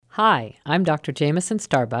Hi, I'm Dr. Jameson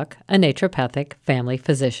Starbuck, a naturopathic family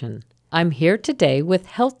physician. I'm here today with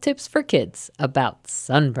health tips for kids about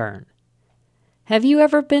sunburn. Have you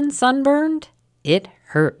ever been sunburned? It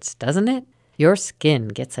hurts, doesn't it? Your skin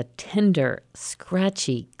gets a tender,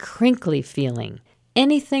 scratchy, crinkly feeling.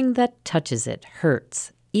 Anything that touches it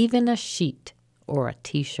hurts, even a sheet or a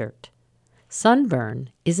t-shirt. Sunburn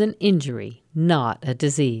is an injury, not a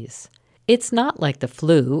disease. It's not like the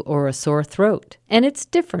flu or a sore throat, and it's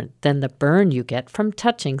different than the burn you get from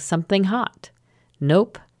touching something hot.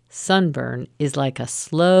 Nope, sunburn is like a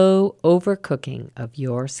slow overcooking of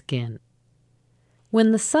your skin.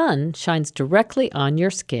 When the sun shines directly on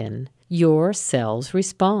your skin, your cells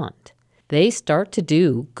respond. They start to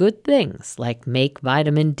do good things like make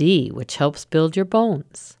vitamin D, which helps build your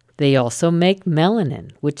bones. They also make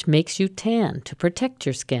melanin, which makes you tan to protect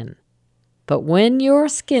your skin. But when your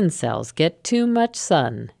skin cells get too much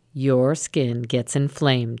sun, your skin gets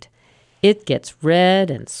inflamed. It gets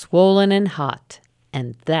red and swollen and hot,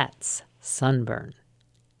 and that's sunburn.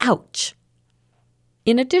 Ouch!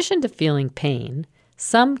 In addition to feeling pain,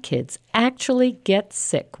 some kids actually get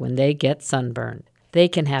sick when they get sunburned. They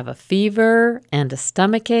can have a fever and a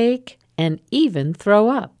stomachache and even throw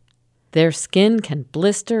up. Their skin can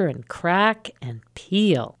blister and crack and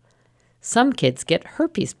peel. Some kids get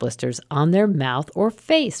herpes blisters on their mouth or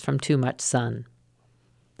face from too much sun.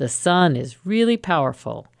 The sun is really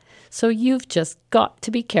powerful, so you've just got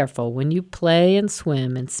to be careful when you play and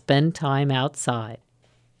swim and spend time outside.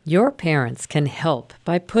 Your parents can help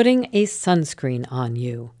by putting a sunscreen on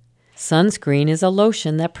you. Sunscreen is a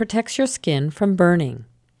lotion that protects your skin from burning.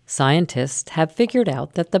 Scientists have figured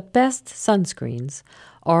out that the best sunscreens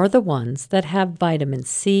are the ones that have vitamin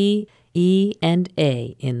C, E, and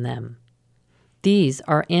A in them. These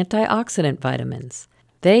are antioxidant vitamins.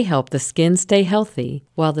 They help the skin stay healthy,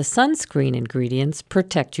 while the sunscreen ingredients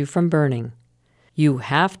protect you from burning. You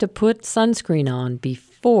have to put sunscreen on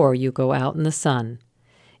before you go out in the sun.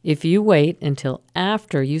 If you wait until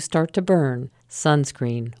after you start to burn,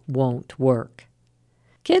 sunscreen won't work.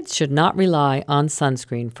 Kids should not rely on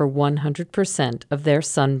sunscreen for 100% of their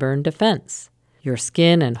sunburn defense. Your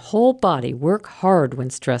skin and whole body work hard when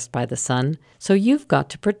stressed by the sun, so you've got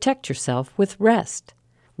to protect yourself with rest.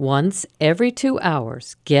 Once every 2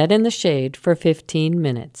 hours, get in the shade for 15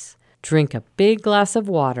 minutes. Drink a big glass of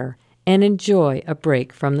water and enjoy a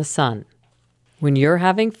break from the sun. When you're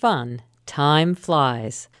having fun, time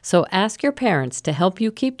flies, so ask your parents to help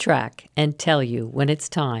you keep track and tell you when it's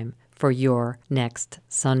time for your next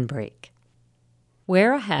sunbreak.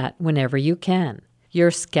 Wear a hat whenever you can. Your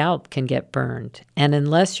scalp can get burned, and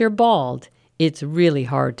unless you're bald, it's really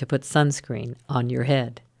hard to put sunscreen on your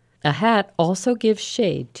head. A hat also gives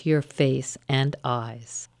shade to your face and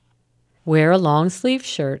eyes. Wear a long-sleeve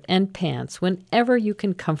shirt and pants whenever you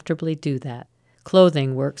can comfortably do that.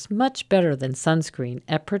 Clothing works much better than sunscreen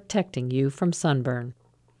at protecting you from sunburn.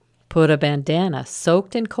 Put a bandana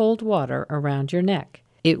soaked in cold water around your neck.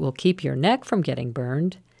 It will keep your neck from getting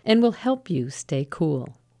burned and will help you stay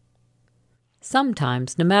cool.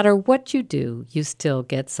 Sometimes, no matter what you do, you still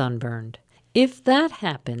get sunburned. If that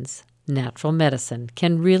happens, natural medicine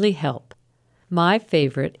can really help. My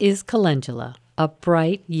favorite is calendula, a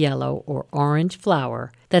bright yellow or orange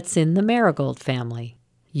flower that's in the marigold family.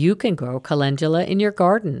 You can grow calendula in your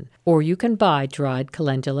garden, or you can buy dried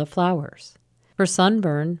calendula flowers. For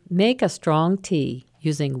sunburn, make a strong tea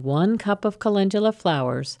using 1 cup of calendula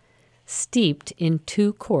flowers steeped in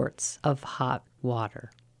 2 quarts of hot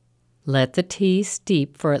water. Let the tea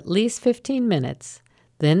steep for at least 15 minutes,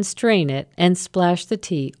 then strain it and splash the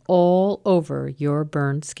tea all over your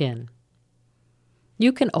burned skin.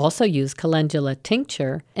 You can also use calendula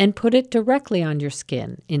tincture and put it directly on your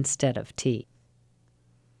skin instead of tea.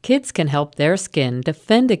 Kids can help their skin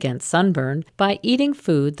defend against sunburn by eating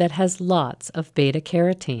food that has lots of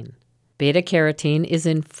beta-carotene. Beta-carotene is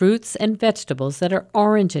in fruits and vegetables that are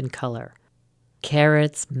orange in color.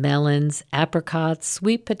 Carrots, melons, apricots,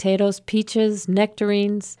 sweet potatoes, peaches,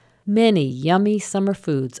 nectarines. Many yummy summer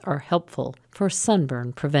foods are helpful for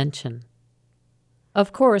sunburn prevention.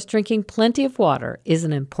 Of course, drinking plenty of water is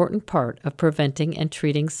an important part of preventing and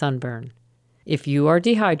treating sunburn. If you are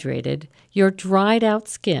dehydrated, your dried out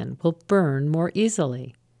skin will burn more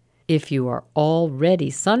easily. If you are already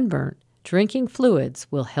sunburnt, drinking fluids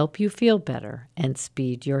will help you feel better and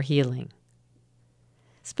speed your healing.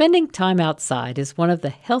 Spending time outside is one of the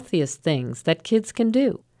healthiest things that kids can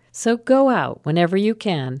do. So go out whenever you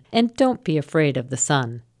can and don't be afraid of the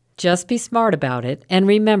sun. Just be smart about it and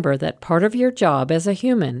remember that part of your job as a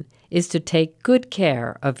human is to take good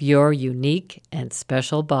care of your unique and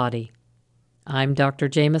special body. I'm Dr.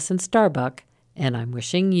 Jameson Starbuck, and I'm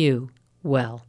wishing you well.